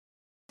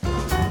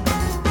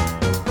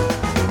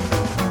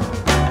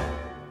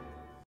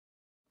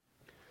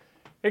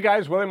Hey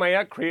guys, Willie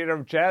Mayette, creator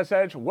of Jazz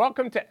Edge.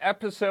 Welcome to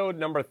episode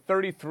number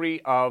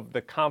 33 of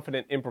the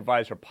Confident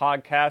Improviser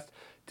podcast.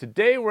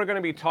 Today we're going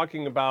to be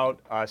talking about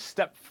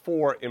step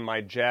 4 in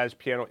my jazz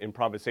piano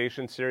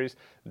improvisation series.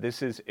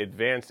 This is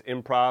advanced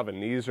improv,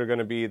 and these are going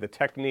to be the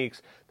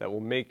techniques that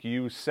will make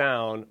you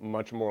sound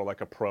much more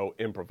like a pro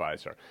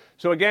improviser.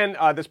 So again,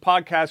 this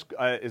podcast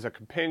is a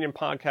companion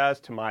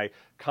podcast to my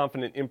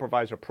Confident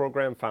Improviser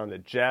program found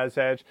at Jazz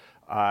Edge.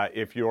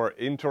 If you're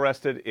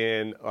interested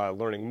in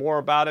learning more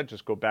about it,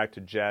 just go back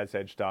to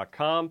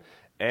jazzedge.com.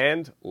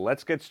 And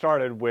let's get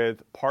started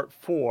with part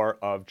 4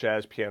 of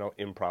jazz piano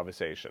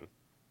improvisation.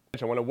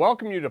 I want to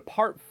welcome you to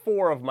part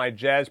 4 of my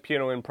jazz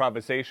piano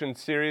improvisation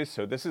series.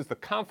 So this is the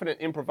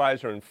Confident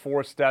Improviser in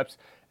 4 steps.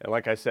 And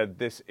like I said,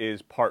 this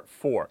is part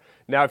 4.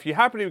 Now, if you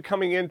happen to be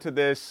coming into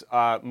this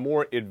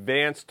more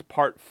advanced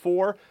part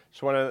 4,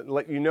 just want to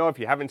let you know if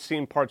you haven't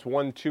seen parts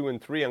 1, 2,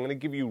 and 3, I'm going to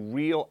give you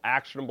real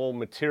actionable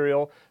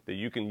material that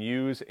you can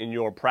use in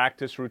your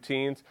practice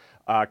routines.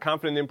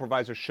 Confident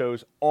Improviser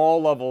shows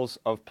all levels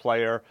of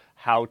player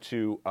how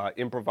to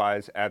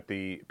improvise at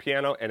the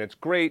piano, and it's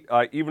great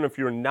even if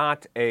you're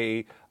not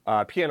a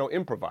piano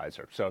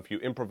improviser. So if you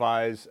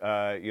improvise,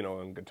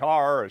 on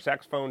guitar or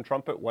saxophone,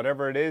 trumpet,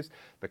 whatever it is,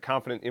 the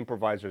Confident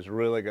Improviser is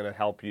really going to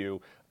help you,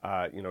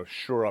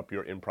 shore up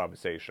your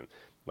improvisation.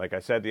 Like I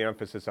said, the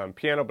emphasis on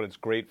piano, but it's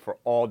great for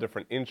all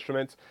different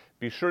instruments.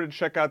 Be sure to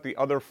check out the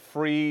other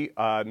free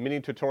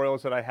mini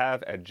tutorials that I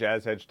have at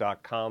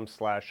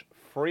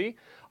jazzedge.com/free.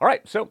 All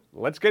right, so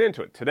let's get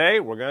into it. Today,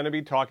 we're going to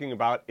be talking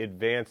about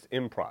advanced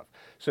improv.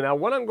 So now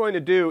what I'm going to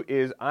do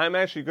is I'm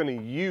actually going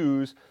to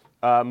use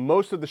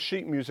most of the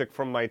sheet music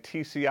from my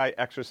TCI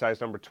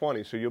exercise number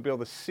 20. So you'll be able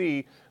to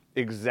see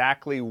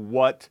exactly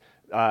what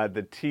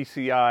the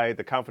TCI,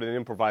 the Confident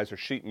Improviser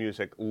sheet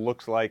music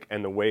looks like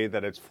and the way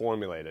that it's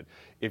formulated.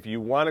 If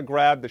you want to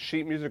grab the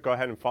sheet music, go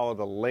ahead and follow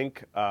the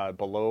link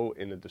below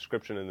in the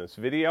description in this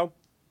video.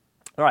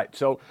 All right,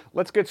 so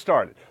let's get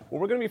started.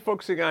 What we're going to be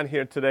focusing on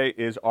here today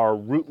is our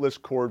rootless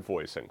chord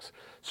voicings.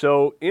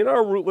 So in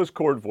our rootless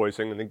chord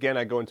voicing, and again,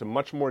 I go into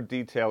much more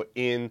detail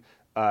in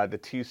the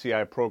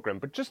TCI program,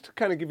 but just to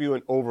kind of give you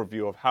an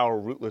overview of how a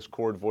rootless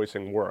chord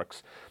voicing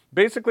works.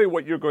 Basically,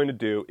 what you're going to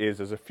do is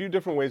there's a few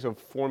different ways of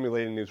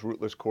formulating these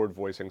rootless chord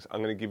voicings.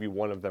 I'm going to give you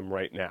one of them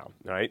right now.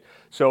 All right.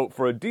 So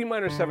for a D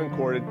minor 7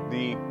 chord,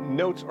 the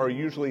notes are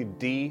usually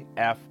D,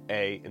 F,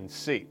 A, and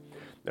C.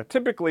 Now,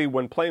 typically,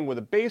 when playing with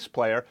a bass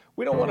player,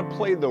 we don't want to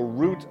play the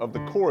root of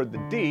the chord, the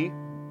D.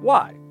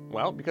 Why?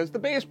 Well, because the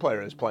bass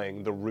player is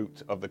playing the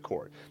root of the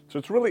chord. So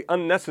it's really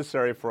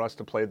unnecessary for us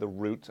to play the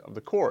root of the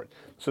chord.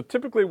 So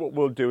typically what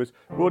we'll do is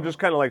we'll just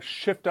kind of like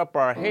shift up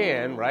our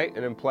hand, right,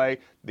 and then play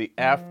the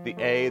F, the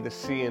A, the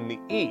C, and the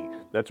E.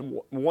 That's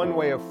one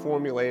way of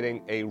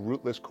formulating a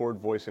rootless chord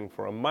voicing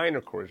for a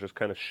minor chord, is just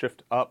kind of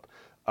shift up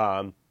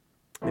and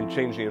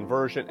change the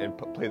inversion and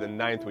play the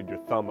ninth with your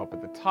thumb up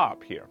at the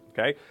top here,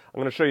 okay? I'm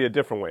going to show you a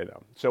different way,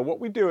 though. So what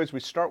we do is we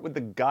start with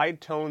the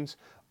guide tones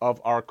of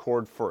our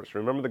chord first.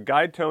 Remember, the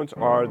guide tones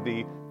are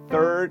the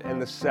 3rd and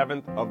the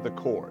 7th of the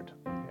chord,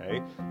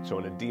 okay? So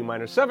in a D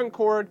minor 7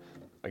 chord,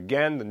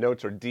 again, the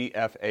notes are D,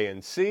 F, A,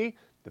 and C.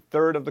 The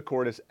 3rd of the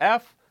chord is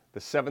F.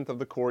 The 7th of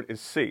the chord is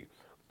C.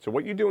 So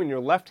what you do in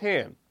your left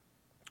hand,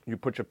 you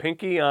put your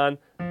pinky on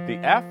the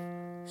F,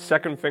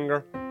 second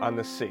finger on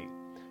the C.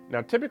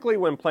 Now, typically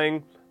when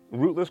playing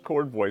rootless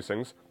chord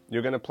voicings,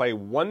 you're going to play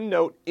one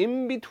note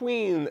in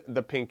between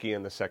the pinky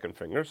and the second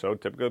finger. So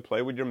typically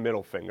play with your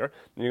middle finger.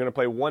 And you're going to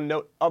play one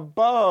note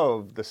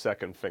above the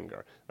second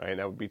finger. Right?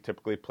 That would be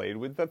typically played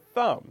with the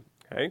thumb.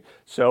 Okay?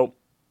 So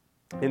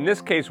in this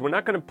case, we're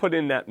not going to put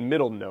in that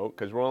middle note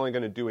because we're only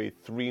going to do a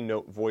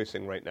 3-note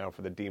voicing right now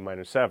for the D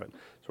minor 7. So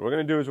what we're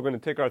going to do is we're going to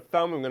take our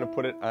thumb and we're going to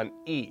put it on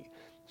E.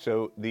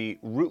 So the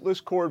rootless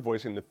chord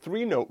voicing, the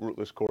 3-note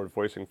rootless chord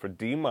voicing for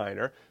D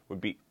minor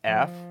would be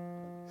F,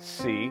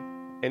 C,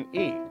 and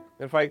E. And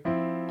if I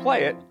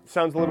play it, it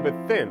sounds a little bit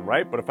thin,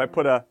 right? But if I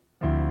put a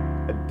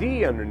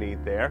D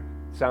underneath there,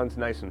 it sounds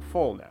nice and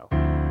full now.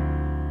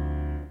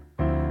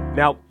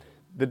 Now,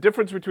 the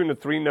difference between the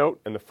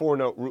 3-note and the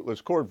 4-note rootless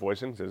chord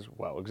voicings is,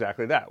 well,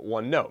 exactly that,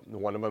 one note.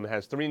 One of them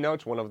has 3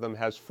 notes, one of them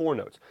has 4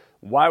 notes.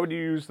 Why would you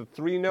use the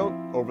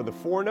 3-note over the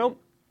 4-note?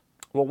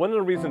 Well, one of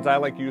the reasons I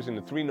like using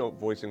the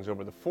 3-note voicings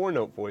over the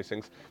 4-note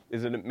voicings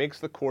is that it makes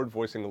the chord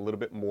voicing a little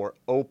bit more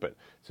open.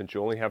 Since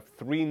you only have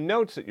 3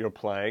 notes that you're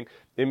playing,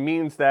 it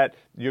means that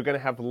you're going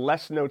to have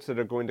less notes that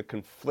are going to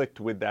conflict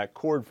with that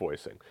chord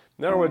voicing.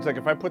 In other words, like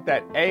if I put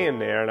that A in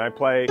there and I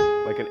play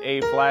like an A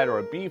flat or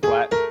a B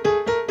flat,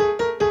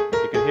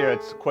 you can hear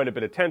it's quite a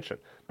bit of tension.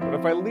 But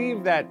if I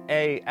leave that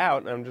A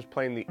out and I'm just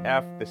playing the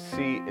F, the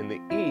C, and the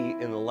E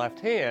in the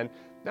left hand,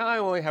 now I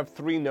only have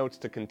 3 notes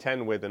to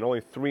contend with and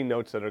only 3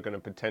 notes that are going to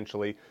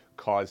potentially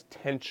cause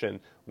tension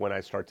when I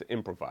start to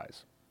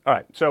improvise. All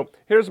right, so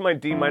here's my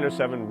D minor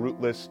 7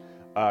 rootless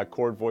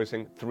chord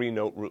voicing,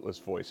 3-note rootless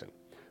voicing.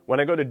 When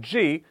I go to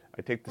G,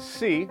 I take the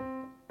C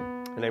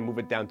and I move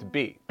it down to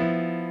B.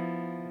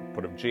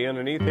 Put a G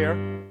underneath here.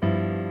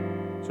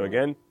 So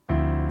again,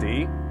 D.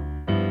 You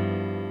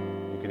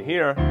can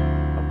hear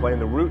I'm playing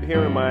the root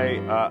here in my,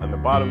 on the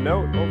bottom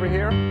note over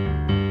here,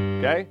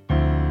 okay?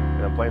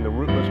 And I'm playing the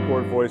rootless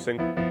chord voicing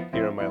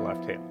here in my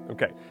left hand.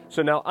 Okay,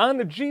 so now on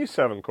the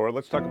G7 chord,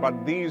 let's talk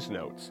about these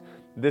notes.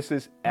 This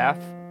is F,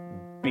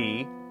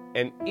 B,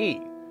 and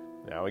E.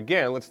 Now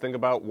again, let's think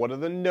about what are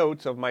the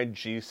notes of my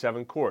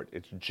G7 chord.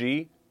 It's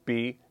G,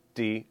 B,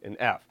 D, and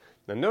F.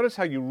 Now notice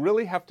how you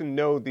really have to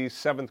know these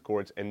seventh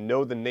chords and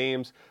know the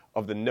names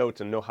of the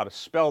notes and know how to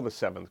spell the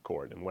seventh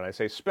chord. And when I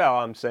say spell,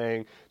 I'm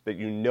saying that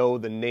you know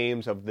the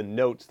names of the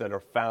notes that are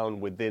found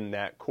within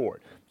that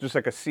chord. Just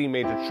like a C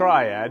major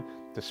triad,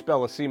 to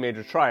spell a C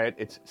major triad,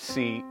 it's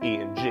C, E,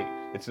 and G.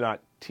 It's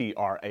not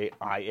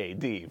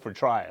T-R-A-I-A-D for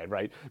triad,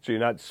 right? So you're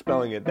not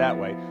spelling it that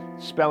way.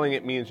 Spelling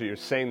it means that you're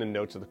saying the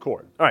notes of the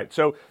chord. All right,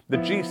 so the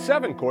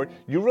G7 chord,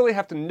 you really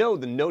have to know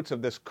the notes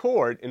of this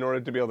chord in order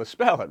to be able to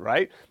spell it,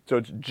 right? So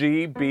it's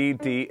G, B,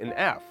 D, and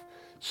F.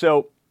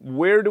 So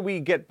where do we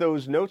get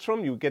those notes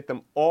from? You get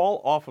them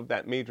all off of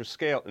that major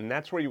scale, and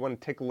that's where you want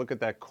to take a look at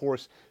that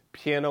course,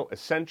 Piano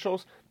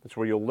Essentials. That's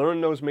where you'll learn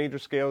those major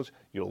scales.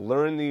 You'll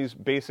learn these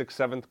basic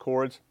seventh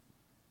chords.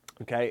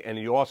 Okay, and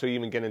you also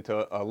even get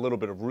into a little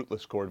bit of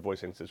rootless chord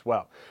voicings as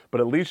well.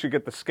 But at least you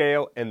get the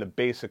scale and the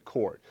basic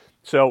chord.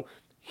 So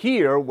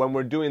here, when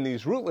we're doing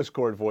these rootless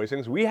chord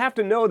voicings, we have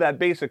to know that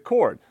basic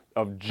chord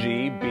of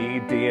G, B,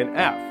 D, and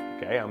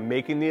F. Okay, I'm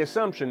making the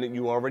assumption that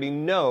you already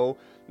know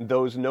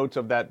those notes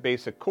of that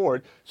basic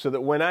chord so that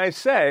when I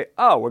say,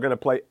 oh, we're going to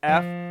play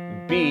F,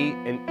 B,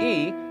 and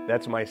E,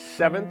 that's my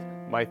seventh,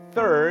 my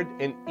third,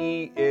 and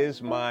E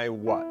is my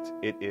what?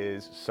 It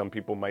is, some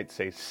people might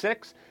say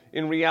 6.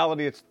 In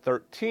reality, it's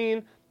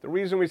 13. The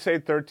reason we say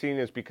 13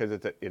 is because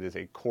it is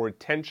a chord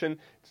tension.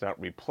 It's not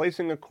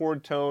replacing a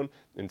chord tone.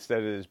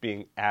 Instead, it is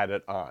being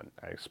added on.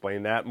 I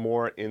explain that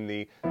more in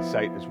the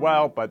site as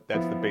well, but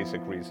that's the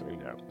basic reasoning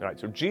now. All right,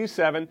 so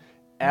G7,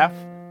 F,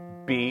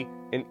 B,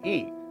 and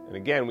E. And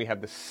again, we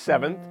have the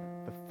 7th,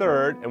 the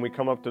 3rd, and we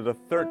come up to the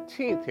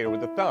 13th here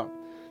with the thumb.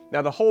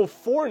 Now, the whole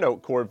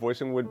 4-note chord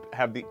voicing would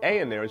have the A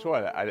in there as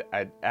well.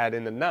 I'd add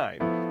in the 9.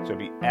 So it'd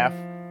be F,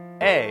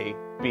 A,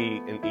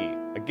 B, and E.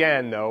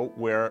 Again, though,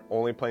 we're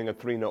only playing a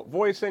 3-note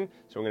voicing,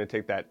 so we're going to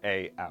take that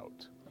A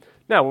out.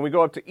 Now, when we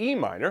go up to E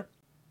minor,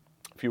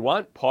 if you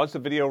want, pause the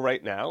video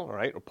right now, all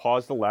right, or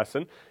pause the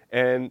lesson,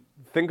 and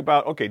think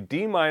about, okay,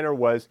 D minor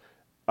was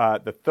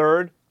the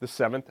 3rd, the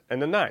 7th,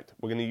 and the 9th.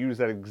 We're going to use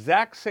that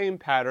exact same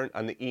pattern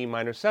on the E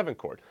minor 7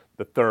 chord.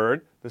 The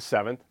 3rd, the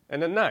 7th,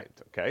 and the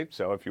 9th, okay?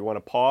 So if you want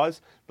to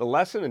pause the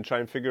lesson and try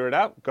and figure it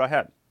out, go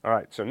ahead. All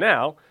right, so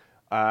now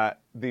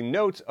the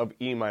notes of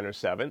E minor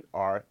 7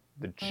 are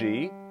the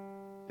G,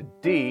 the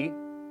D,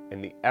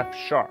 and the F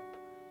sharp.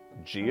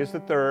 G is the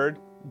 3rd,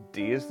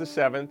 D is the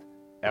 7th,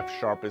 F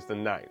sharp is the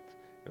 9th.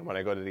 And when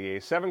I go to the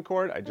A7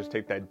 chord, I just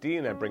take that D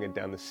and I bring it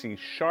down to C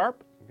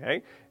sharp,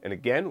 okay? And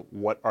again,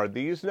 what are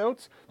these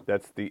notes?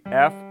 That's the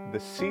F, the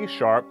C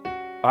sharp,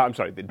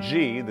 the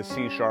G, the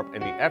C sharp,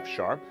 and the F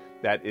sharp.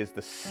 That is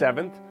the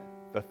 7th,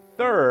 the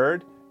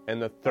 3rd, and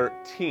the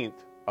 13th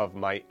of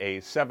my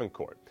A7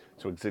 chord.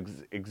 So it's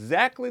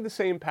exactly the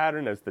same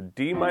pattern as the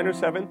D minor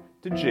 7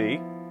 to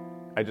G.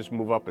 I just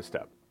move up a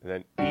step, and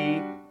then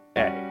E,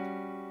 A.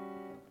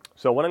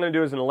 So what I'm going to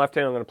do is in the left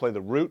hand, I'm going to play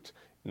the root.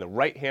 In the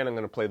right hand, I'm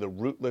going to play the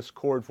rootless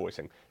chord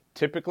voicing.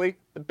 Typically,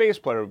 the bass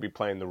player would be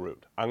playing the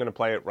root. I'm going to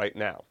play it right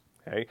now,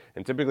 okay?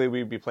 And typically,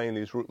 we'd be playing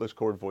these rootless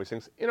chord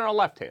voicings in our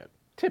left hand.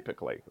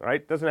 Typically, all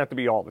right? Doesn't have to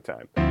be all the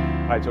time.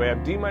 All right, so we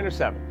have D minor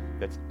 7.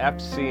 That's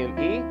F, C, and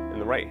E in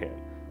the right hand.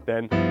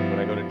 Then when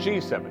I go to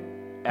G7,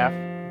 F,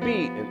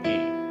 B, and E.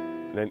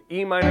 And then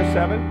E minor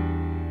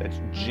 7, that's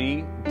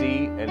G,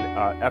 D, and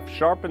F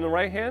sharp in the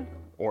right hand,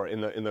 or in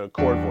the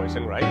chord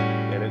voicing, right?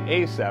 And an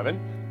A7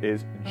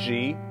 is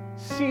G,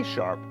 C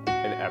sharp,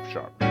 and F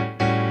sharp.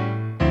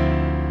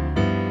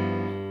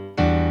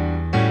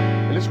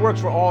 And this works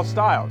for all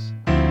styles.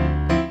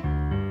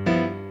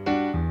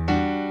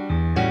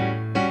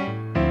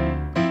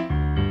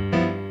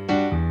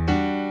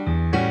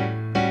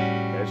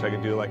 Okay, so I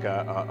can do like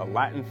a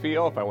Latin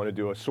feel if I want to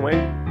do a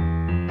swing.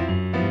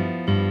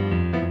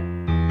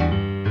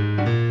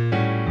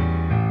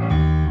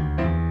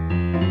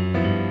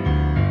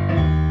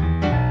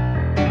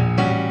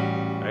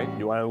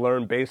 Want to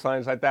learn bass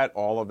lines like that,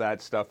 all of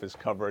that stuff is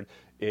covered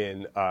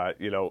in,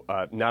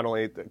 not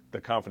only the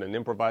Confident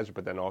Improviser,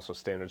 but then also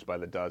Standards by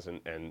the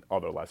Dozen and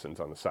other lessons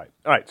on the site.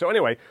 All right, so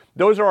anyway,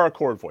 those are our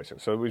chord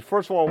voicings. So we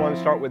first of all want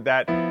to start with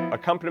that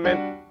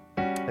accompaniment.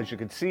 As you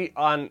can see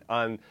on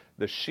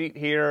the sheet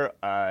here,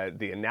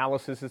 the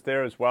analysis is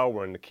there as well.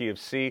 We're in the key of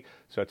C,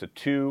 so it's a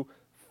 2,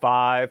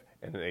 5,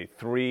 and a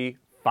 3,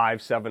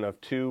 5, 7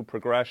 of 2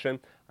 progression.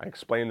 I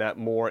explain that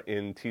more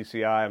in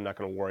TCI. I'm not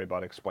going to worry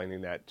about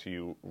explaining that to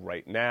you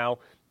right now.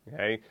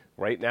 Okay,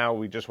 right now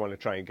we just want to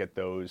try and get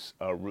those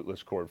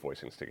rootless chord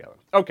voicings together.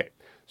 Okay,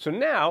 so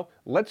now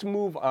let's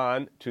move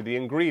on to the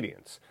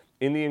ingredients.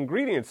 In the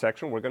ingredients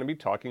section, we're going to be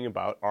talking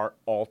about our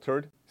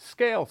altered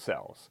scale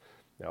cells.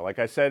 Now, like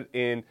I said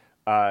in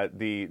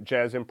the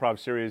Jazz Improv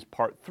Series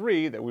Part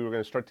 3, that we were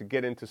going to start to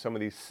get into some of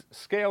these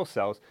scale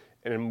cells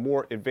and in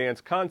more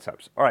advanced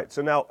concepts. All right,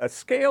 so now a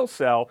scale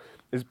cell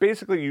is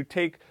basically you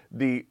take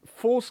the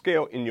full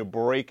scale and you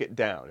break it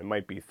down. It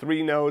might be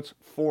 3 notes,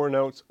 4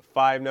 notes,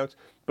 5 notes,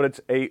 but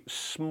it's a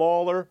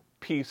smaller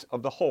piece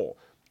of the whole.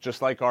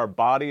 Just like our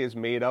body is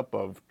made up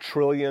of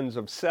trillions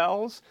of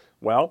cells,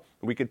 well,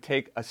 we could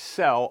take a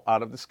cell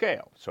out of the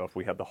scale. So if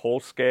we have the whole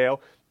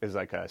scale is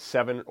like a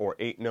 7 or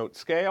 8 note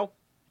scale,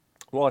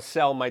 well, a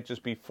cell might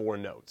just be 4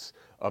 notes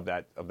of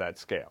that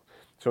scale.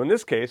 So in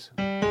this case,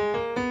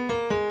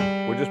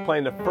 we're just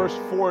playing the first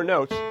 4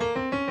 notes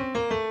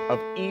of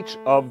each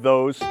of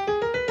those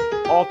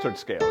altered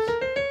scales.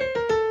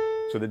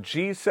 So the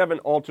G7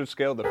 altered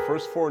scale, the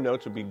first 4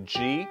 notes would be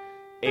G,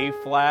 A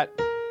flat,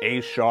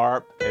 A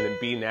sharp, and then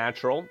B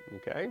natural,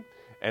 okay?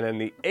 And then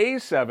the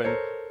A7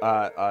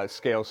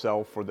 scale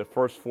cell for the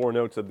first 4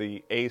 notes of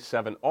the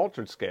A7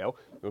 altered scale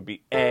would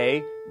be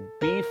A,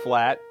 B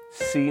flat,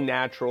 C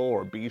natural,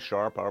 or B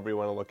sharp, however you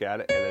want to look at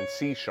it, and then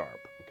C sharp,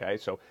 okay?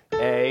 So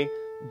A,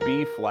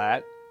 B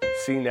flat,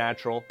 C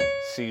natural,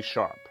 C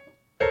sharp,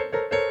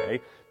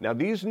 okay? Now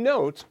these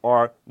notes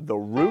are the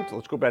root.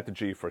 Let's go back to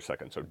G for a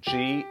second. So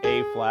G,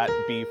 A flat,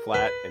 B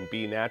flat, and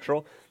B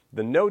natural.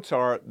 The notes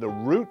are the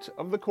root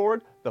of the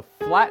chord, the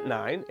flat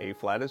 9, A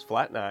flat is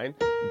flat 9,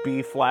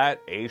 B flat,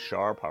 A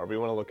sharp, however you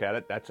want to look at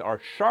it, that's our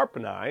sharp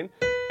 9,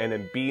 and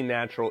then B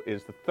natural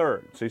is the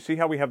third. So you see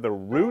how we have the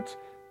root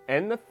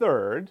and the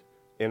third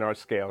in our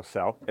scale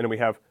cell, and then we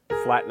have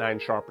flat 9,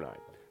 sharp 9.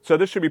 So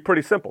this should be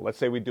pretty simple. Let's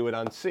say we do it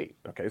on C.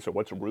 Okay, so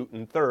what's root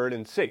and third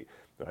in C?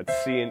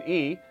 That's C and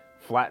E.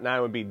 Flat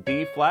 9 would be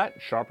D flat,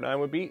 sharp 9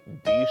 would be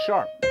D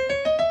sharp.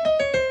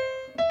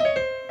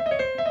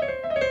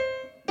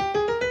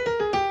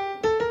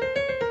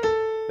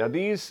 Now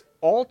these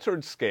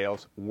altered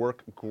scales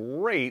work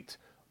great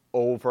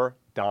over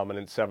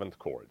dominant 7th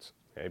chords,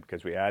 okay,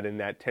 because we add in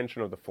that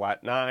tension of the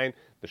flat 9,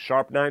 the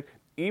sharp 9.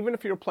 Even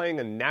if you're playing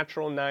a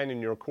natural 9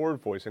 in your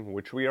chord voicing,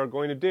 which we are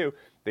going to do,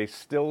 they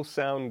still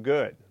sound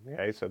good.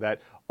 Okay, so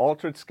that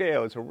altered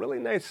scale is a really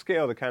nice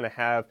scale to kind of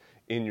have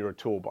in your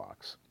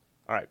toolbox.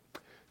 All right,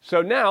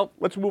 so now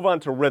let's move on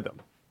to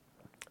rhythm.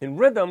 In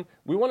rhythm,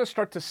 we want to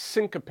start to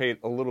syncopate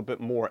a little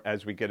bit more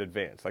as we get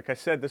advanced. Like I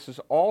said, this is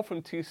all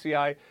from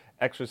TCI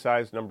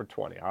exercise number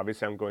 20.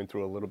 Obviously, I'm going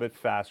through a little bit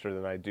faster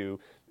than I do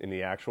in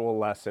the actual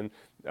lesson,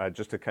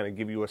 just to kind of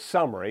give you a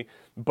summary.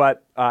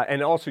 But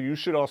and also, you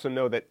should also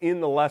know that in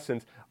the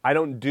lessons, I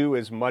don't do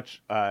as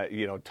much,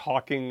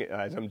 talking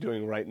as I'm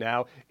doing right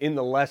now. In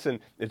the lesson,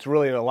 it's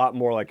really a lot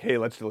more like, hey,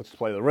 let's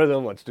play the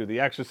rhythm, let's do the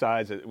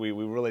exercise. We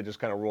really just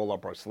kind of roll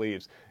up our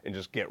sleeves and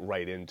just get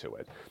right into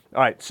it.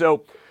 All right,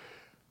 so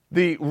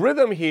the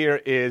rhythm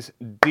here is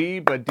dee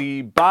ba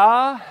dee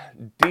ba,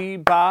 dee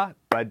ba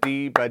ba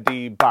dee ba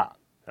dee ba.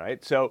 All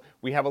right, so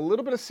we have a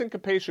little bit of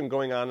syncopation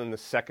going on in the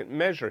second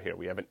measure here.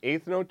 We have an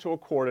 8th note to a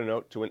quarter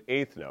note to an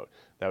 8th note.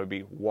 That would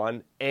be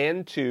 1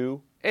 and 2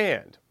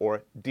 and,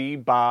 or dee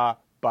ba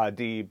ba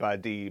dee ba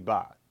dee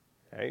ba.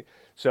 Okay,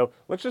 so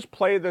let's just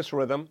play this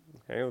rhythm.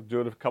 Okay, we'll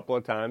do it a couple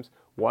of times.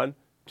 1,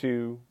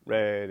 2,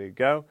 ready,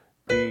 go.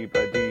 Dee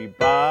ba dee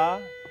ba,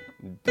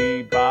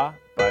 dee ba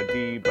ba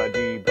dee ba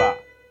dee ba.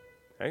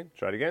 Okay,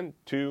 try it again.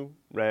 2,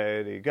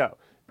 ready, go.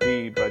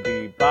 Dee ba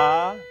dee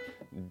ba,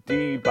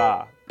 dee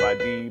ba ba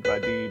dee ba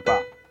dee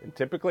ba. And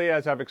typically,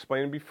 as I've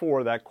explained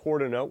before, that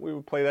quarter note, we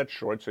would play that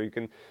short, so you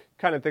can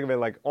kind of think of it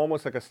like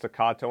almost like a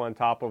staccato on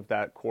top of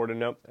that quarter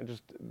note, and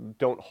just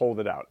don't hold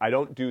it out. I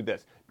don't do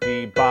this.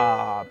 Dee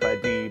ba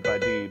ba dee ba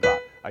dee ba.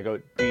 I go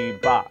dee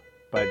ba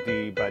ba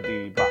dee ba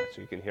dee ba,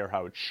 so you can hear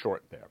how it's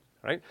short there.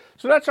 Right?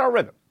 So that's our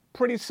rhythm.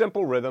 Pretty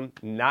simple rhythm,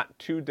 not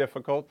too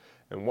difficult.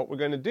 And what we're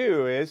going to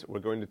do is we're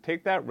going to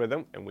take that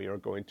rhythm and we are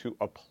going to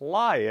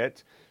apply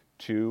it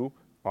to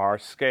our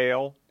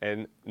scale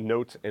and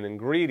notes and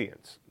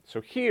ingredients. So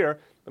here,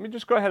 let me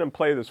just go ahead and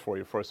play this for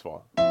you first of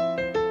all.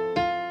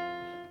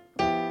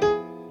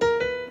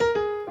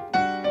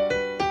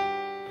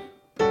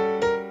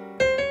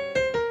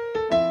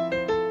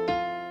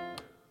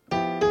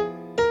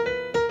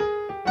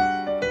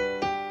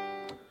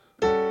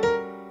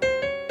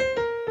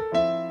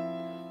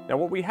 Now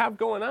what we have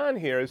going on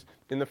here is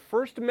in the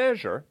first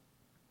measure,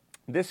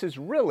 this is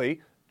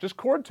really just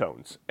chord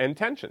tones and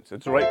tensions.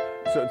 It's right,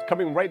 so it's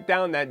coming right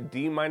down that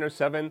D minor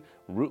 7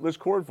 rootless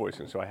chord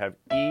voicing. So I have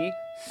E,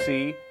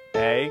 C,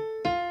 A,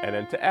 and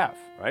then to F,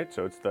 right?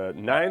 So it's the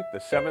 9th, the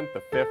 7th,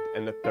 the 5th,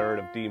 and the 3rd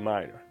of D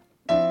minor.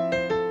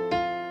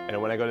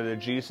 And when I go to the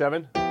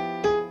G7,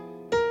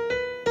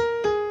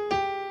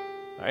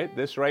 right,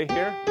 this right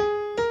here,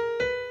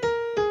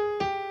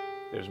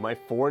 there's my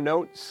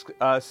 4-note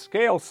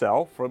scale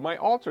cell for my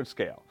altered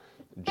scale.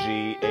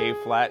 G, A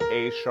flat,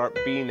 A sharp,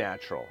 B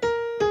natural.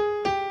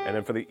 And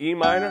then for the E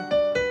minor,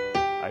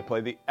 I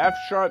play the F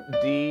sharp,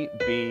 D,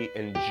 B,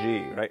 and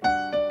G, right?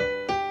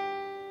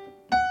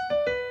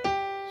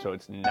 So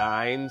it's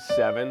 9,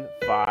 7,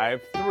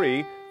 5,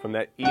 3 from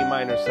that E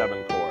minor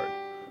 7 chord.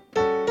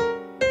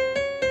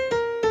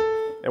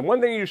 And And one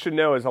thing you should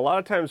know is a lot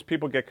of times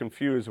people get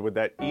confused with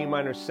that E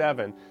minor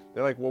 7.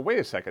 They're like, well, wait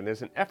a second,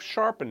 there's an F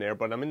sharp in there,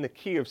 but I'm in the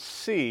key of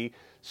C,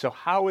 so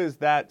how is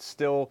that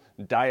still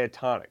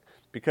diatonic?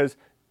 Because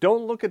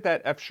don't look at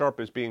that F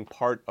sharp as being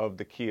part of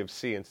the key of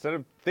C.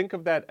 Instead, think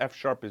of that F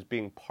sharp as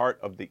being part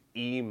of the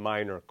E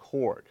minor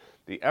chord.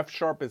 The F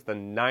sharp is the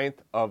 9th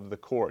of the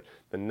chord.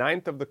 The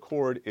 9th of the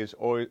chord is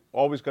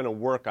always going to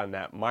work on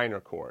that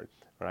minor chord,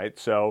 right?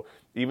 So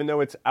even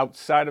though it's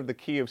outside of the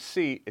key of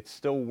C, it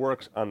still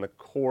works on the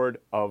chord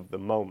of the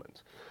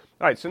moment.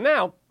 All right, so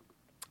now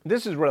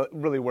this is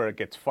really where it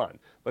gets fun.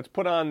 Let's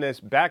put on this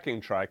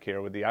backing track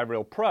here with the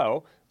iReal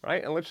Pro,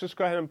 right? And let's just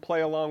go ahead and play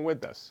along with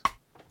this.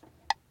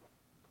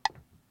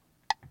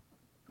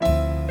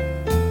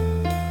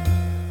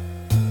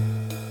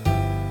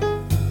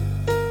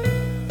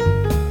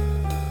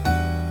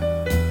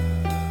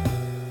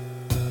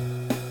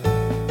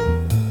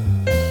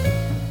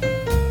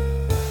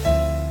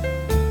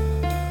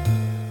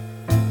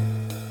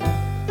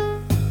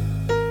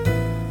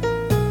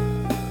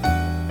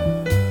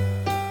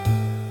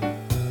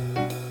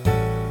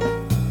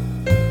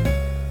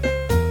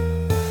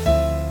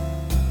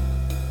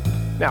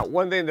 Now,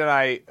 one thing that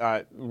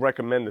I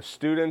recommend to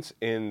students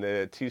in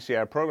the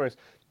TCI programs,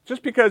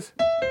 just because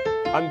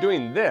I'm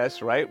doing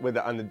this, right,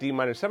 on the D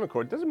minor 7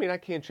 chord, doesn't mean I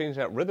can't change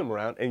that rhythm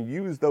around and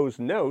use those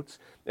notes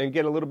and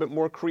get a little bit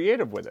more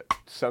creative with it.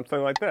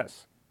 Something like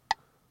this.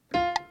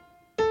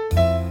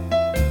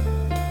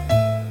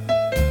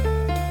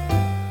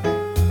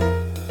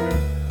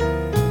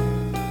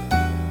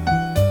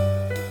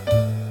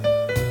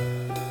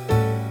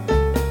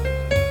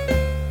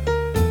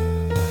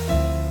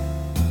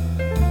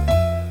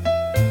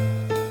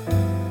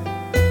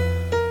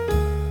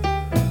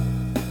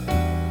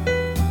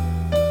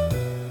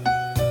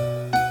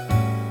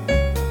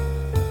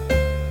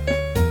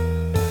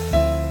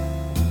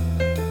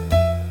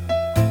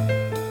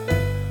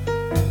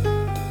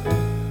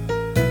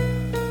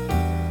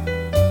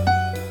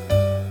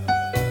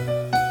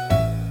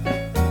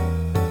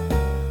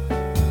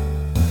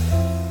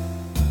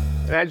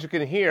 And as you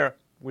can hear,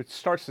 it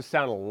starts to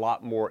sound a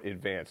lot more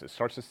advanced. It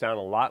starts to sound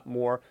a lot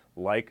more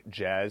like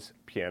jazz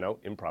piano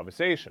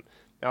improvisation.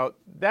 Now,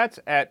 that's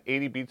at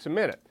 80 beats a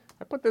minute.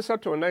 I put this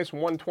up to a nice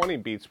 120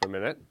 beats per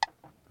minute.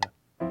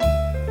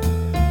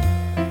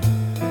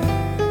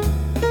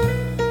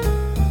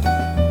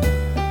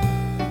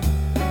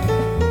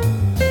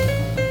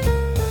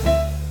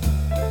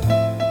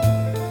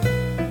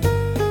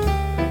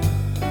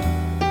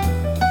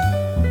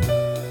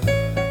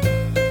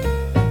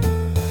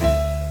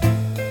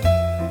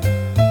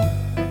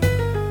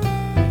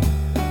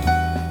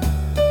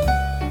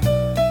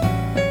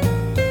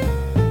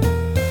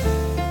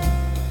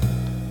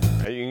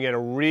 Get a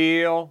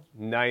real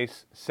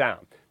nice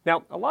sound.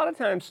 Now, a lot of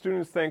times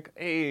students think,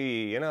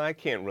 hey, I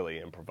can't really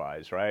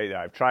improvise, right?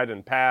 I've tried in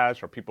the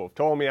past, or people have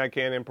told me I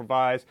can't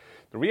improvise.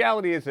 The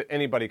reality is that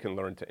anybody can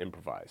learn to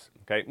improvise,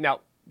 okay?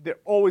 Now, there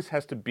always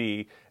has to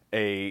be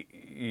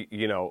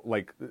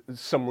like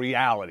some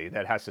reality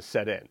that has to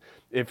set in.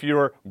 If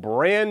you're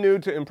brand new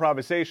to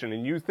improvisation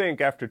and you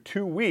think after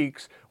 2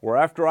 weeks or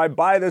after I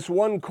buy this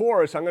one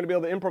course, I'm going to be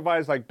able to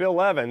improvise like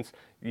Bill Evans,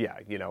 yeah,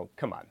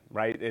 come on,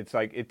 right? It's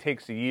like it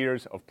takes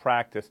years of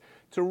practice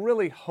to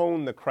really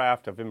hone the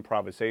craft of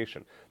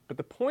improvisation. But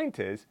the point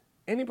is,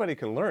 anybody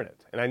can learn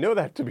it. And I know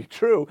that to be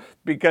true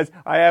because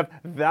I have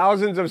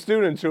thousands of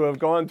students who have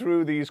gone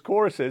through these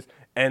courses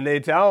and they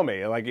tell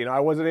me, like, I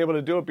wasn't able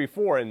to do it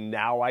before and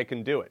now I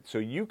can do it. So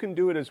you can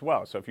do it as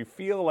well. So if you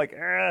feel like,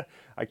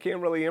 I can't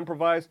really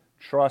improvise,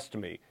 trust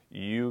me,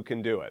 you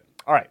can do it.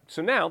 All right,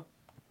 so now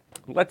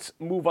let's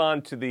move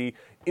on to the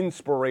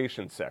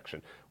inspiration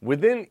section.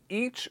 Within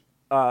each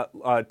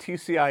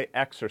TCI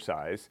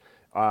exercise,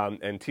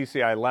 and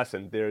TCI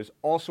lesson, there's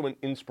also an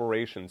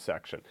inspiration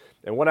section.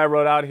 And what I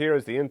wrote out here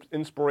is the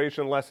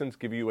inspiration lessons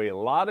give you a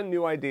lot of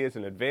new ideas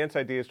and advanced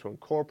ideas to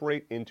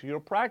incorporate into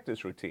your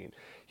practice routine.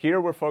 Here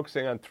we're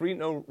focusing on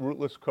 3-note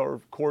rootless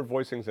chord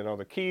voicings and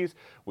other keys.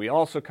 We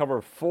also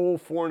cover full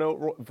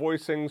 4-note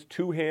voicings,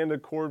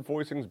 2-handed chord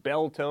voicings,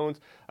 bell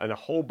tones, and a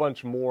whole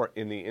bunch more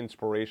in the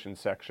inspiration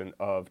section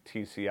of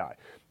TCI.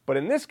 But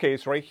in this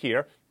case right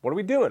here, what are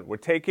we doing? We're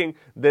taking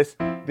these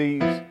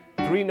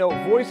 3-note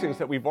voicings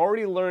that we've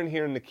already learned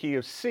here in the key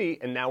of C,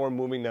 and now we're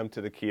moving them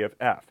to the key of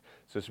F.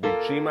 So this would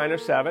be G minor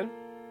 7,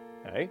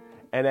 okay?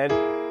 And then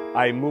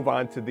I move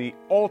on to the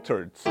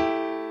altereds.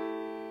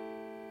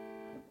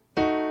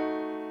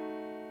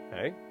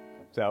 Okay?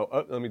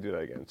 So, let me do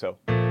that again. So,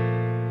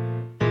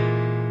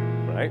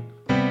 right?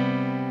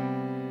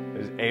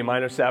 There's A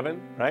minor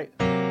 7, right?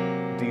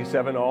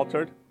 D7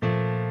 altered.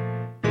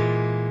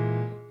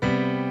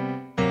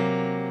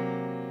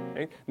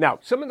 Now,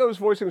 some of those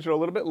voicings are a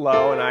little bit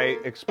low, and I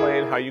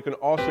explain how you can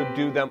also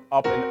do them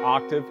up an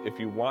octave if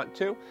you want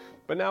to.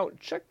 But now,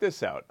 check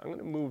this out. I'm going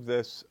to move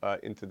this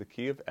into the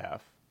key of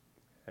F,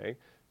 okay,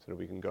 so that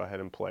we can go ahead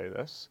and play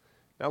this.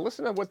 Now,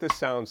 listen to what this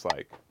sounds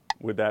like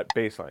with that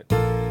bass line.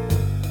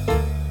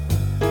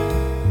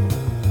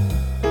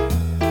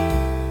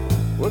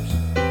 Whoops.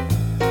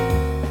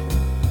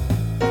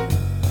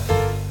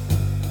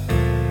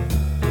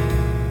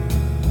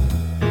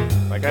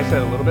 I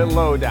said, a little bit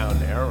low down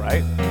there,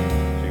 right?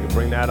 So you can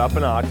bring that up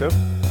an octave.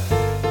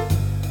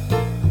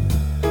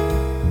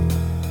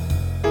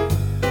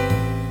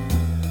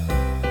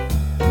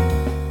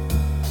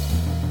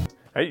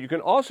 Right, you can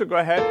also go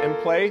ahead and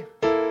play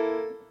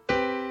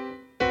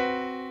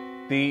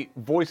the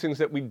voicings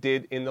that we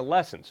did in the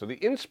lesson. So the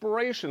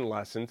inspiration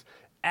lessons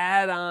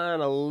add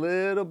on a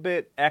little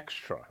bit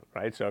extra,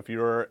 right? So if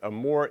you're a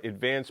more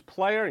advanced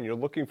player and you're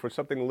looking for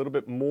something a little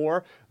bit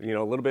more, a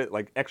little bit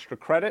like extra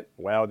credit,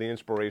 well, the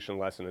inspiration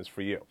lesson is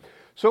for you.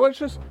 So let's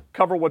just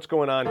cover what's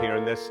going on here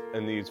in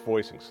these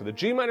voicings. So the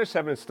G minor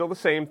 7 is still the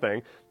same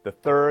thing, the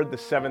 3rd, the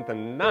 7th,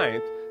 and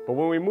 9th, but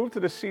when we move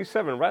to the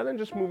C7, rather than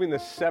just moving the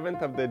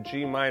 7th of the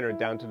G minor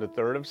down to the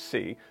 3rd of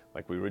C,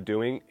 like we were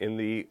doing in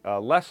the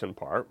lesson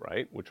part,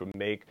 right, which would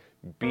make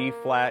B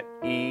flat,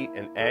 E,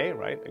 and A,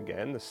 right,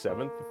 again, the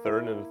 7th, the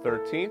 3rd, and the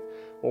 13th.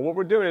 Well, what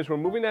we're doing is we're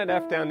moving that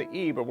F down to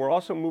E, but we're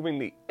also moving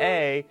the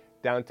A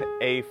down to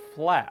A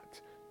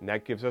flat, and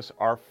that gives us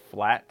our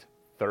flat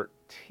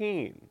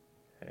 13,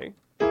 okay?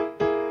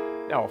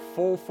 Now, a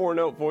full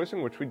 4-note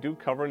voicing, which we do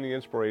cover in the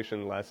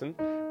inspiration lesson,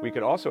 we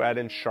could also add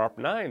in sharp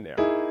 9 there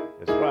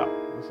as well.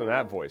 Listen to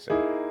that voicing.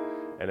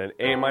 And then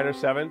A minor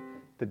 7,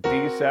 the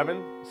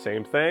D7,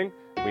 same thing.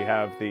 We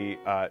have the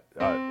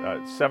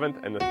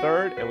 7th and the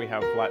 3rd, and we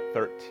have flat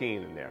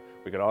 13 in there.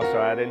 We could also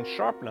add in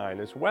sharp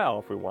 9 as well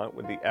if we want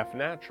with the F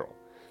natural.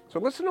 So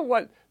listen to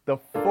what the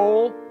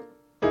full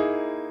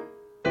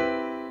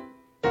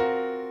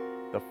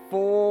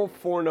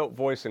 4-note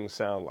voicings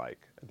sound like.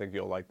 I think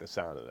you'll like the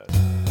sound of this.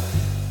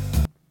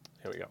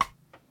 Here we go.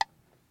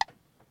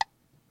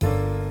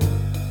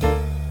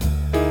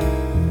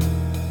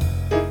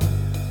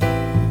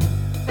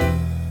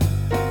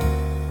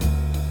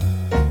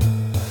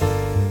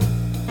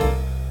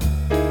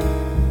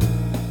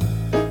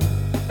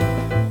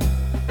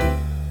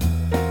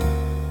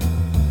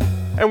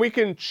 And we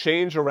can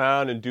change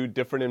around and do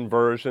different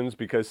inversions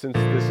because since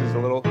this is a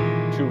little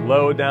too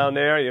low down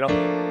there,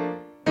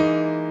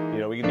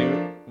 we can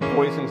do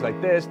voicings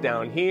like this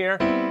down here.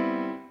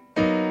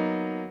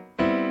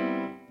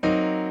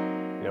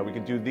 We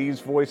could do these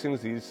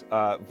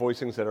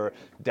voicings that are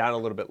down a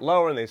little bit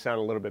lower and they sound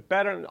a little bit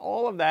better, and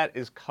all of that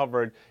is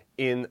covered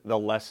in the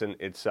lesson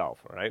itself,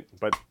 all right?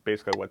 But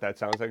basically what that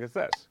sounds like is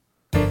this.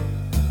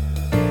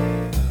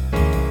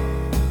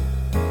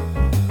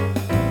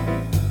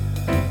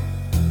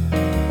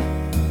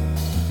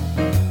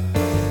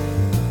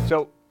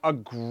 So a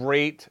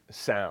great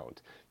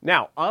sound.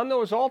 Now, on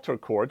those alter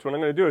chords, what I'm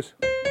going to do is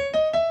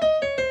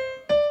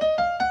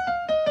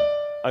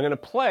I'm going to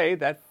play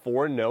that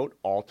 4-note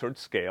altered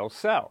scale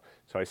cell.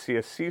 So I see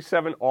a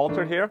C7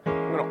 altered here.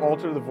 I'm going to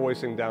alter the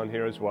voicing down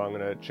here as well. I'm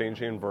going to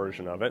change the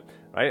inversion of it,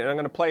 right? And I'm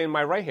going to play in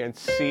my right hand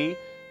C,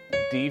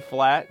 D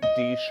flat,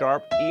 D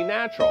sharp, E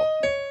natural.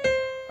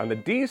 On the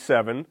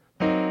D7,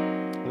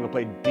 I'm going to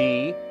play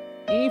D,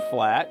 E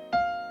flat,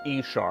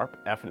 E sharp,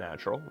 F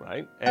natural,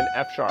 right? And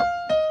F sharp.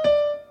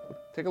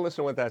 Take a listen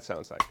to what that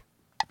sounds like.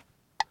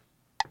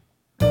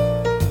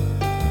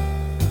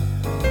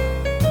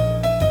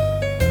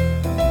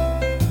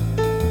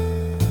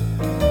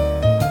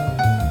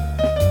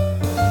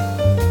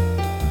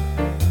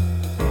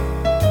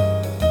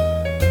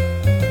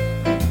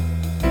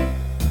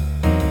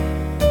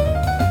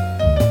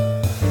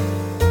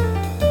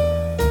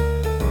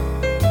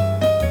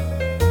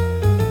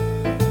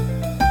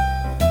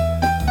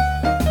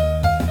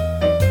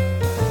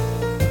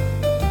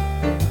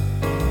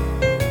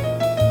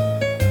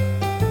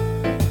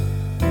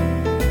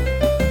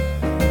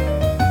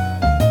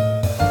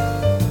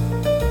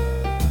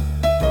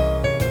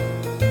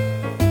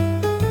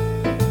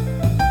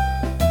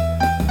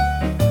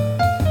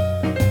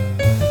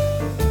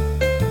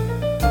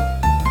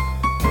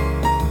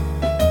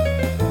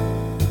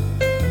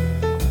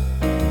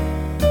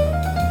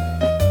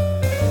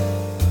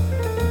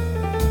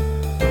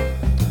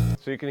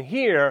 So you can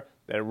hear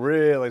that it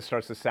really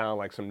starts to sound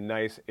like some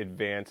nice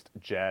advanced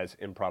jazz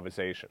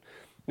improvisation.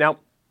 Now,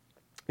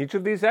 each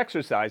of these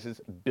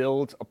exercises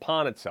builds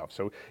upon itself.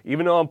 So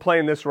even though I'm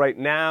playing this right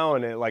now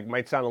and it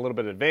might sound a little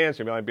bit advanced,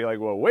 you might be like,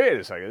 well, wait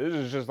a second, this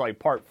is just like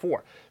part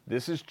 4.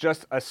 This is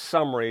just a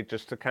summary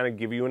just to kind of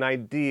give you an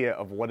idea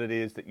of what it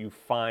is that you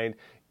find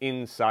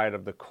inside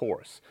of the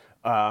course.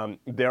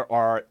 There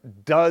are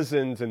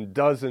dozens and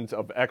dozens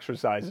of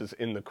exercises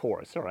in the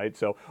course, all right?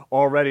 So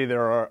already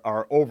there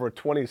are over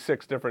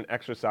 26 different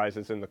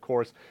exercises in the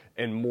course,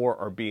 and more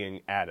are being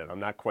added. I'm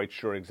not quite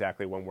sure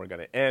exactly when we're going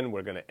to end.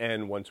 We're going to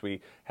end once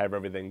we have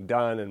everything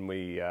done and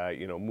we,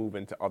 move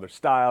into other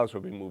styles.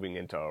 We'll be moving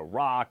into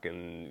rock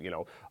and,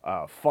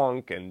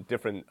 funk and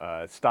different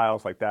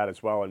styles like that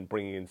as well, and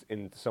bringing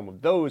in some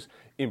of those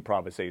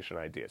improvisation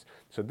ideas.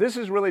 So this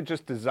is really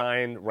just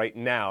designed right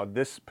now,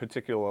 this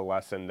particular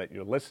lesson that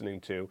you're listening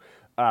to,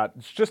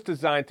 it's just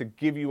designed to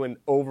give you an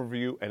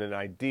overview and an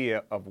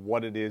idea of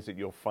what it is that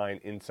you'll find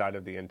inside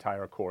of the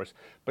entire course,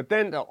 but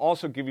then to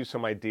also give you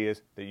some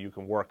ideas that you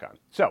can work on.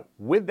 So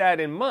with that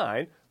in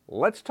mind,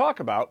 let's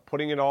talk about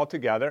putting it all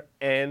together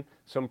and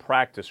some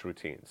practice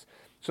routines.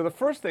 So the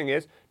first thing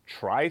is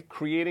try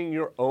creating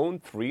your own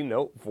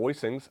 3-note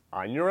voicings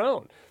on your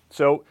own.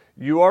 So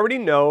you already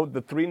know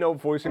the 3-note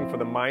voicing for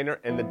the minor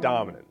and the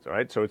dominant, all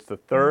right? So it's the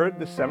 3rd,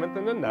 the 7th,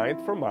 and the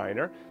 9th for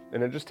minor,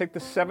 and then just take the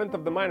 7th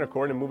of the minor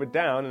chord and move it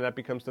down, and that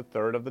becomes the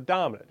 3rd of the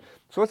dominant.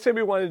 So let's say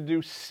we wanted to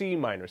do C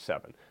minor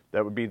 7.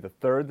 That would be the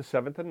 3rd, the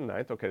 7th, and the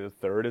 9th. Okay, the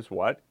 3rd is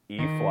what? E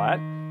flat.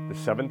 The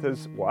 7th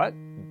is what?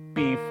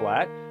 B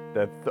flat.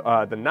 The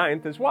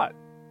 9th is what?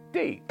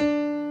 D.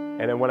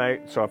 And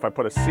then so if I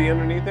put a C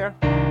underneath there,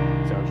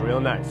 it sounds real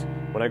nice.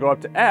 When I go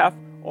up to F,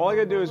 all I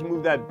gotta do is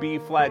move that B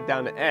flat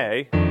down to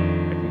A. I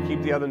can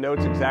keep the other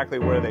notes exactly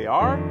where they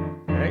are,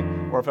 okay?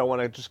 Or if I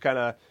wanna just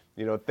kinda,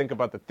 think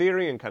about the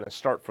theory and kind of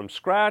start from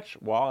scratch,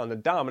 well, on the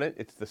dominant,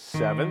 it's the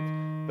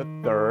 7th, the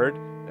 3rd,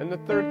 and the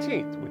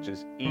 13th, which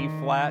is E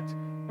flat,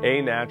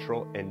 A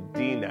natural, and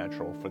D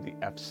natural for the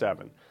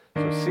F7.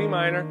 So C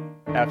minor,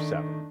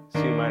 F7,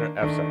 C minor,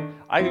 F7.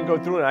 I can go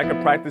through and I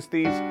can practice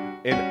these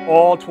in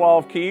all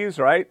 12 keys,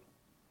 right?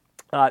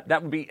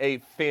 That would be a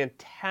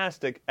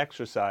fantastic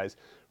exercise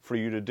for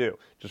you to do,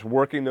 just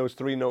working those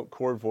 3-note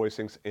chord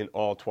voicings in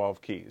all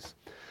 12 keys.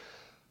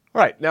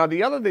 All right, now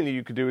the other thing that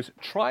you could do is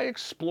try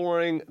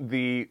exploring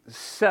the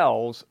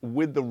cells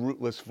with the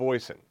rootless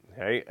voicing,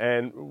 okay?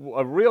 And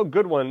a real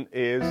good one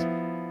is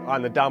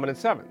on the dominant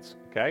 7s,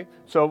 okay?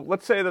 So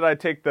let's say that I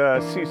take the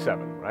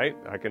C7, right?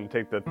 I can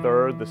take the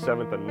 3rd, the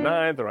 7th, and the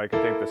 9th, or I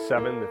can take the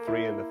 7, the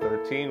 3, and the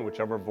 13,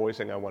 whichever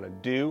voicing I want to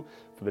do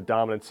for the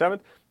dominant 7th.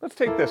 Let's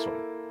take this one,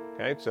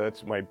 okay? So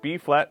that's my B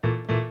flat.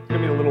 It's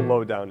going to be a little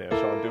low down there,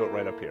 so I'll do it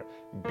right up here.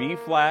 B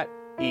flat,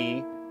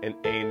 E, and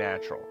A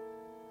natural,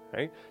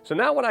 okay? So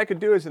now what I could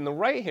do is in the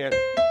right hand,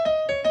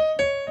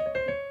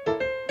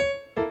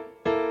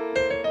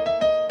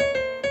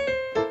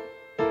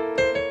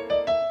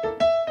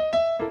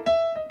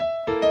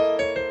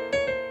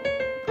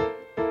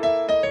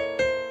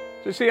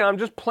 so see, I'm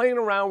just playing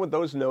around with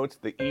those notes,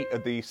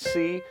 the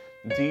C,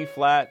 D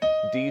flat,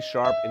 D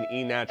sharp, and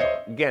E natural.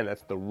 Again,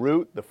 that's the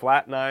root, the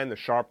flat 9, the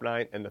sharp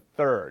 9, and the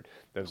 3rd.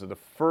 Those are the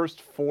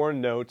first 4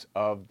 notes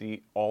of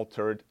the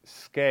altered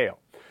scale.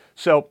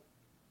 So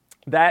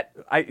that,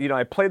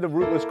 I play the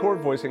rootless chord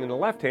voicing in the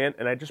left hand,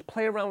 and I just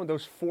play around with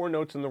those 4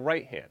 notes in the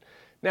right hand.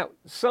 Now,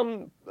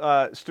 some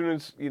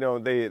students,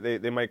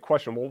 they might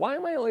question, well, why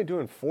am I only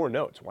doing 4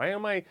 notes? Why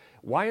am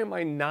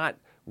I not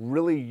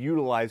really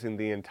utilizing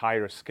the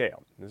entire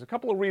scale? There's a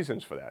couple of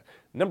reasons for that.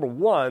 Number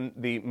one,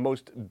 the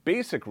most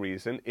basic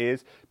reason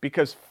is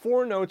because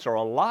 4 notes are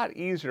a lot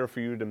easier for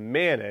you to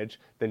manage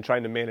than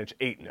trying to manage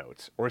 8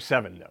 notes or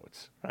 7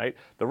 notes, right?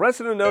 The rest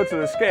of the notes of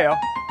the scale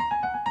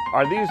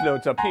are these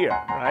notes up here,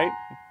 right?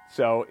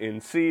 So in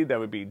C, that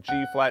would be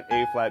G flat,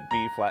 A flat,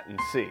 B flat, and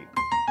C.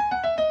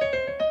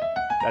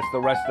 That's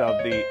the rest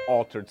of the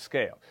altered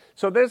scale.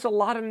 So there's a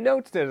lot of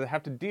notes there that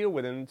have to deal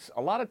with, and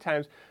a lot of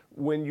times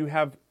when you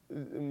have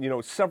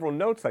several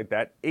notes like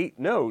that, 8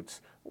 notes,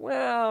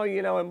 well,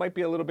 it might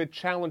be a little bit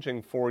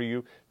challenging for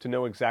you to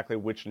know exactly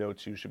which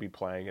notes you should be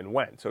playing and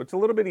when. So it's a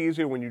little bit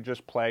easier when you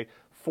just play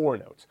 4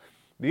 notes.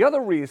 The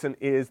other reason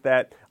is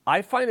that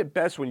I find it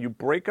best when you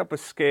break up a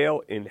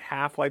scale in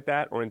half like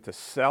that or into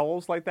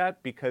cells like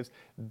that, because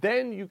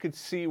then you could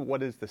see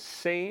what is the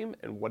same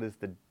and what is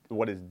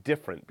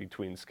different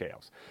between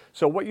scales.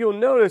 So what you'll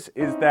notice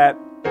is that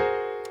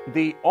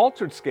the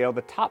altered scale,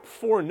 the top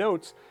 4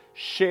 notes,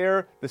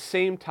 share the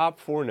same top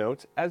 4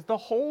 notes as the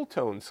whole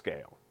tone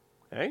scale.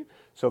 Okay?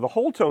 So the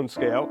whole tone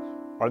scale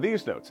are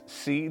these notes: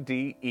 C,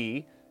 D,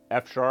 E,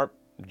 F sharp,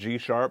 G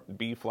sharp,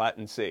 B flat,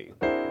 and C.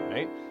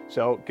 Right?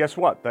 So guess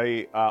what?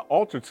 The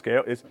altered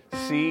scale is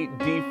C,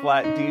 D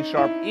flat, D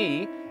sharp,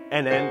 E,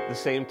 and then the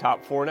same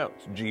top 4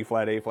 notes: G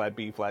flat, A flat,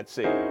 B flat,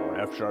 C, or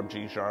F sharp,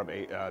 G sharp,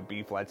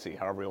 B flat, C,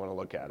 however you want to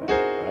look at it,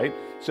 right?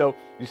 So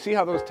you see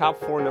how those top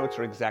 4 notes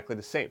are exactly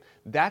the same.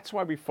 That's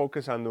why we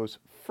focus on those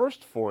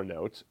first 4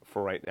 notes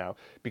for right now,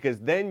 because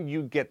then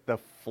you get the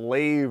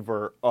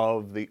flavor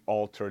of the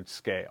altered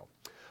scale.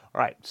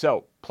 All right,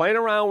 so playing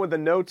around with the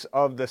notes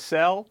of the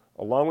cell,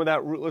 along with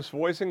that rootless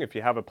voicing, if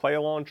you have a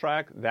play-along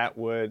track, that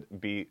would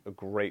be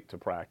great to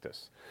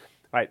practice.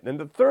 All right, then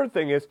the third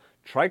thing is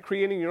try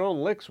creating your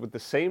own licks with the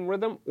same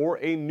rhythm or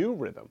a new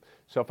rhythm.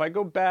 So if I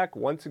go back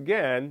once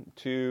again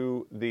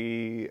to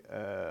the,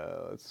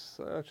 let's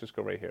just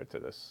go right here to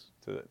this,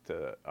 to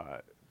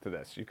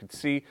this. You can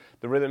see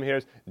the rhythm here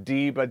is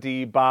dee ba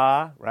dee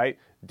ba, right?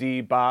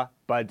 Dee ba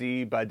ba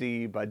dee ba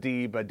dee ba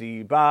dee ba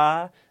dee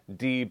ba,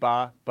 dee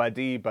ba ba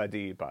dee ba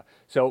dee ba.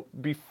 So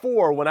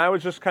before, when I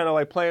was just kind of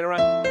like playing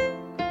around,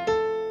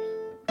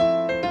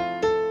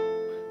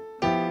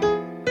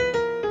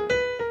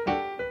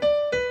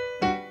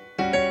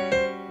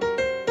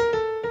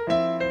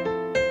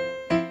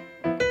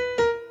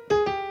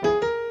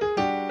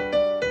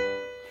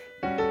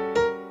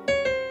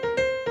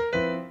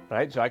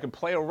 right? So I can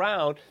play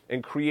around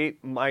and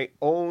create my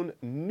own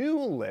new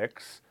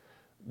licks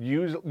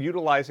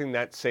utilizing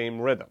that same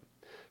rhythm.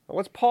 Now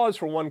let's pause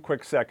for one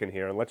quick second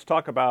here and let's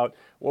talk about,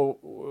 well,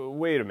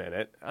 wait a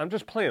minute. I'm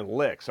just playing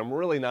licks. I'm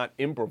really not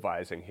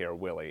improvising here,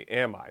 Willie,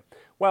 am I?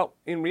 Well,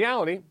 in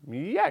reality,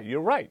 yeah, you're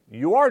right.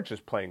 You are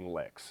just playing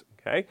licks.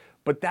 Okay?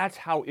 But that's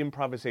how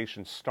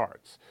improvisation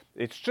starts.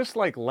 It's just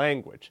like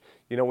language.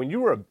 You know, when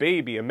you were a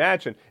baby,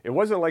 imagine it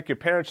wasn't like your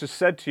parents just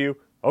said to you,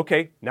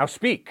 okay, now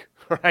speak,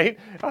 right?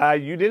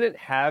 You didn't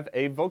have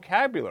a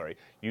vocabulary.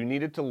 You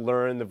needed to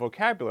learn the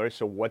vocabulary,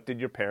 so what did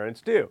your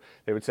parents do?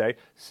 They would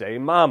say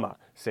mama,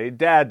 say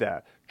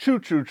dada,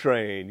 choo-choo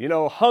train, you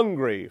know,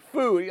 hungry,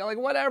 food, you know, like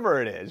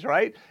whatever it is,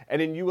 right?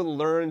 And then you would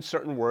learn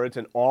certain words,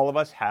 and all of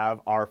us have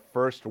our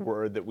first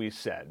word that we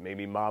said.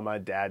 Maybe mama,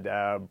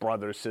 dada,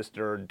 brother,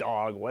 sister,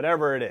 dog,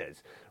 whatever it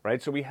is,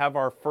 right? So we have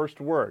our first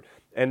word.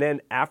 And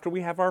then after we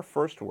have our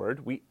first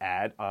word, we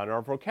add on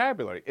our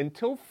vocabulary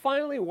until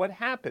finally what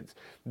happens?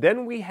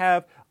 Then we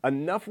have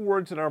enough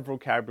words in our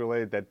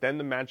vocabulary that then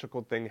the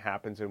magical thing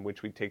happens in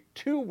which we take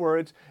 2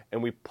 words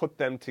and we put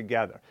them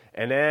together.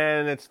 And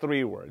then it's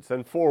 3 words,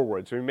 then 4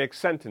 words, we make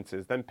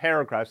sentences, then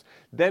paragraphs,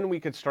 then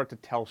we could start to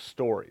tell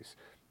stories.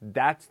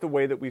 That's the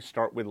way that we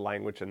start with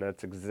language, and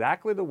that's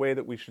exactly the way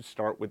that we should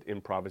start with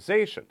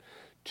improvisation.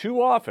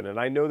 Too often, and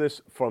I know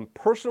this from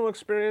personal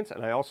experience,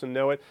 and I also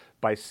know it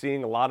by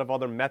seeing a lot of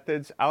other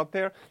methods out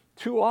there,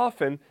 too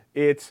often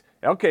it's,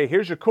 okay,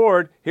 here's your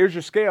chord, here's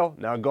your scale,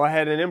 now go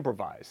ahead and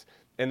improvise.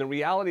 And the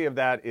reality of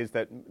that is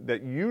that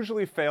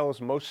usually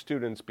fails most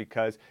students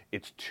because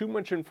it's too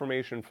much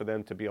information for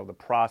them to be able to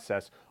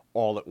process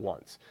all at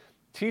once.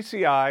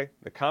 TCI,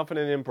 the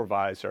Confident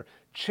Improviser,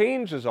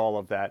 changes all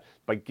of that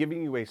by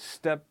giving you a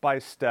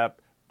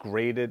step-by-step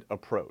graded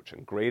approach.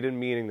 And graded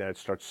meaning that it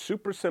starts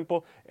super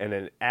simple and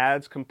then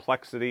adds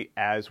complexity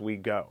as we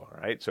go. All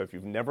right. So if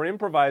you've never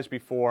improvised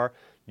before,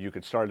 you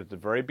could start at the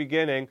very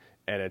beginning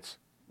and it's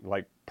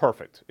like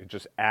perfect. It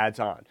just adds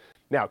on.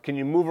 Now, can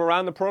you move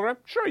around the program?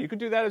 Sure, you could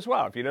do that as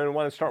well. If you don't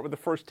want to start with the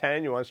first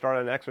 10, you want to start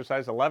on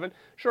exercise 11,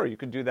 sure, you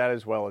could do that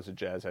as well as a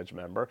Jazz Edge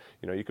member.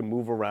 You know, you can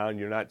move around.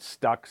 You're not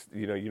stuck.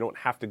 You know, you don't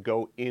have to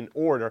go in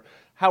order.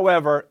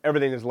 However,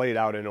 everything is laid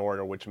out in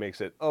order, which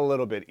makes it a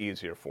little bit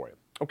easier for you.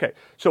 Okay,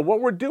 so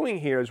what we're doing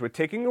here is we're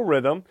taking a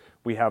rhythm,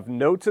 we have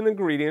notes and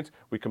ingredients,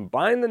 we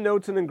combine the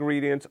notes and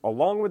ingredients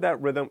along with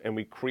that rhythm, and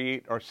we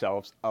create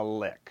ourselves a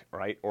lick,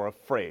 right? Or a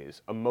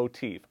phrase, a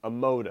motif, a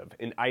motive,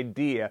 an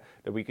idea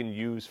that we can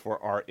use for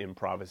our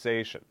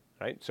improvisation,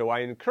 right? So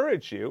I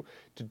encourage you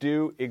to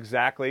do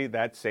exactly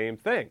that same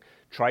thing.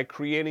 Try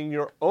creating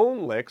your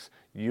own licks,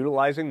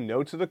 utilizing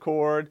notes of the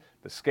chord,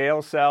 the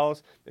scale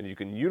cells, and you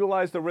can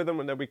utilize the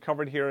rhythm that we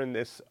covered here in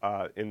this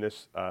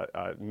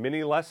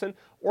mini lesson,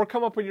 or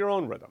come up with your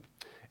own rhythm.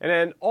 And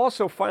then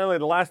also, finally,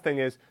 the last thing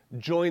is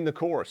join the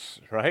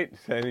course, right?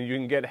 And you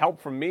can get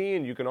help from me,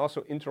 and you can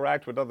also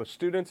interact with other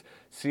students,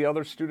 see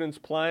other students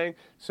playing.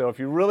 So if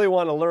you really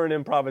want to learn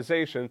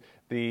improvisation,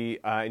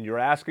 and you're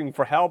asking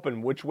for help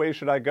and which way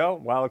should I go?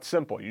 Well, it's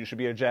simple. You should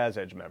be a Jazz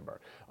Edge member.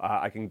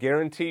 I can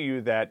guarantee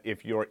you that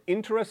if you're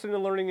interested in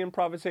learning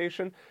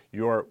improvisation,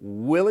 you're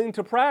willing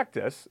to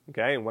practice,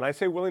 okay? And when I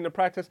say willing to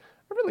practice,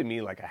 I really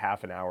mean like a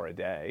half an hour a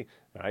day,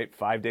 right?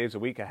 5 days a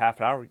week, a half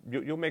an hour.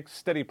 You'll make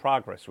steady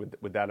progress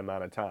with that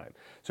amount of time.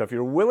 So if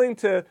you're willing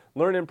to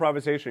learn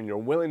improvisation, you're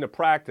willing to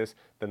practice,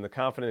 then the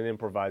Confident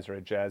Improviser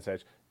at Jazz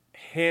Edge,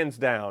 hands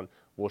down,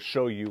 will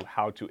show you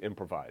how to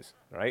improvise,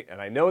 right?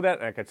 And I know that,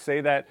 and I could say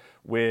that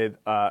with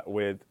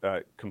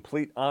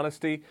complete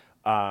honesty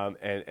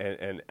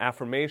and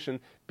affirmation,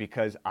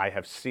 because I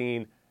have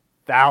seen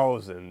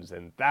thousands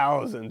and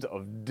thousands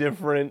of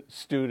different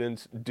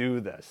students do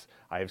this.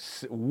 I have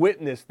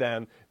witnessed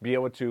them be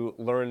able to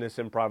learn this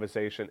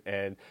improvisation,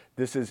 and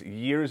this is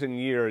years and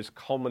years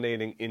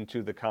culminating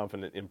into the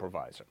Confident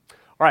Improviser.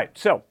 All right,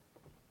 so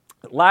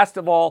last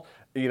of all,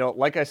 you know,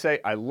 like I say,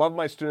 I love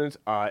my students.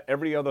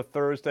 Every other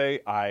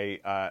Thursday,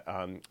 I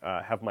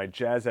have my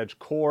Jazz Edge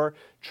Core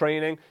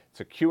training. It's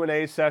a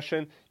Q&A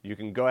session. You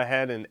can go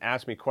ahead and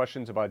ask me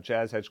questions about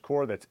Jazz Edge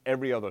Core. That's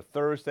every other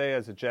Thursday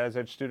as a Jazz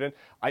Edge student.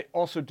 I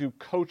also do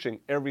coaching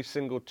every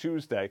single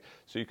Tuesday,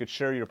 so you could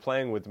share your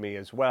playing with me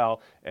as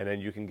well, and then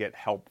you can get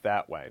help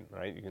that way,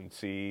 right? You can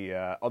see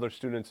other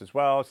students as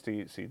well,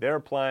 see their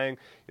playing.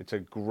 It's a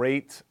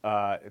great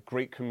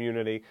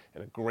community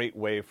and a great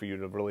way for you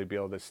to really be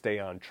able to stay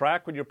on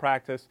track with your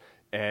practice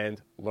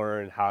and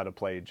learn how to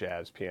play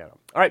jazz piano.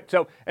 All right,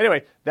 so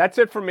anyway, that's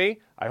it for me.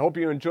 I hope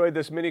you enjoyed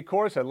this mini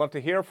course. I'd love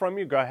to hear from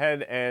you. Go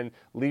ahead and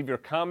leave your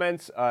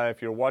comments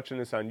if you're watching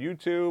this on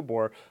YouTube,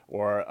 or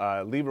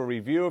leave a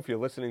review if you're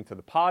listening to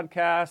the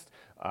podcast,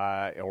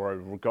 or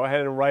go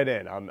ahead and write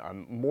in.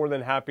 I'm more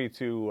than happy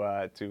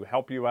to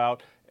help you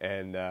out,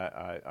 and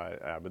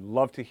I would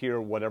love to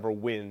hear whatever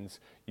wins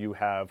you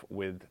have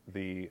with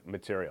the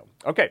material.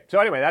 Okay, so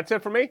anyway, that's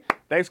it for me.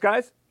 Thanks,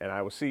 guys, and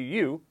I will see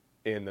you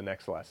in the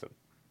next lesson.